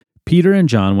Peter and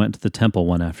John went to the temple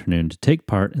one afternoon to take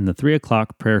part in the 3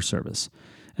 o'clock prayer service.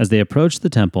 As they approached the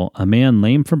temple, a man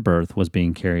lame from birth was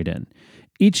being carried in.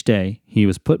 Each day, he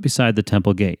was put beside the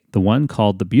temple gate, the one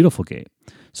called the Beautiful Gate,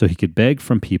 so he could beg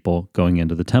from people going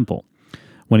into the temple.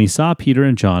 When he saw Peter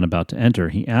and John about to enter,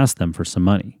 he asked them for some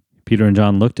money. Peter and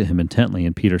John looked at him intently,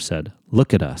 and Peter said,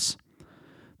 "Look at us."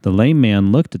 The lame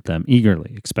man looked at them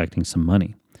eagerly, expecting some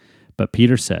money. But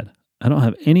Peter said, "I don't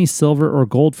have any silver or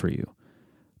gold for you,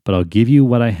 but I'll give you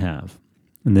what I have.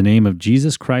 In the name of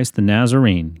Jesus Christ the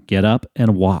Nazarene, get up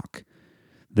and walk."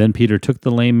 Then Peter took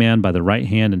the lame man by the right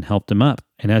hand and helped him up,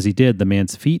 and as he did, the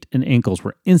man's feet and ankles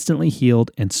were instantly healed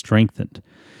and strengthened.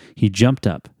 He jumped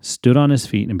up, stood on his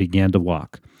feet, and began to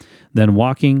walk. Then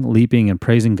walking, leaping, and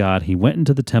praising God, he went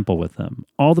into the temple with them.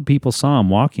 All the people saw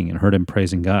him walking and heard him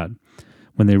praising God.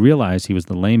 When they realized he was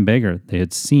the lame beggar they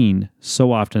had seen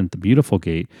so often at the Beautiful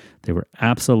Gate, they were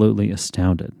absolutely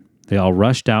astounded. They all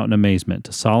rushed out in amazement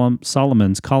to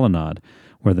Solomon's colonnade,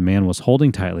 where the man was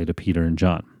holding tightly to Peter and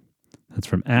John. That's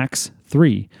from Acts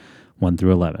 3, 1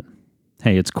 through 11.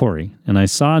 Hey, it's Corey, and I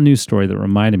saw a news story that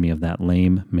reminded me of that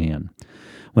lame man.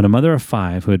 When a mother of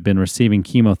 5 who had been receiving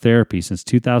chemotherapy since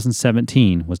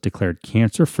 2017 was declared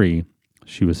cancer-free,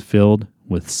 she was filled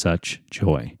with such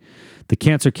joy. The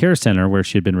Cancer Care Center, where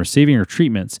she had been receiving her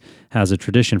treatments, has a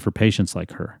tradition for patients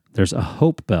like her. There's a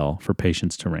hope bell for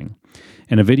patients to ring.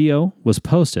 And a video was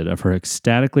posted of her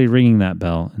ecstatically ringing that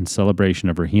bell in celebration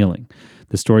of her healing.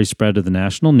 The story spread to the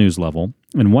national news level,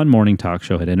 and one morning talk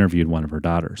show had interviewed one of her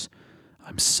daughters.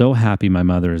 "I'm so happy my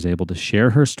mother is able to share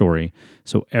her story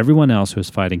so everyone else who is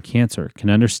fighting cancer can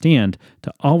understand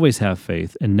to always have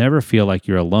faith and never feel like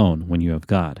you're alone when you have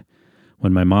God.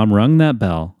 When my mom rung that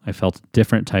bell, I felt a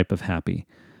different type of happy.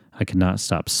 I could not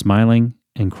stop smiling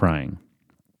and crying."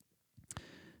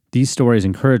 These stories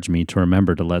encourage me to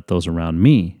remember to let those around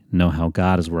me know how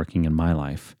God is working in my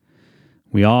life.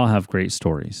 We all have great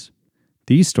stories.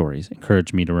 These stories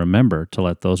encourage me to remember to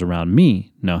let those around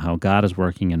me know how God is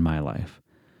working in my life.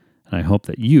 And I hope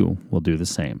that you will do the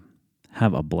same.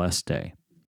 Have a blessed day.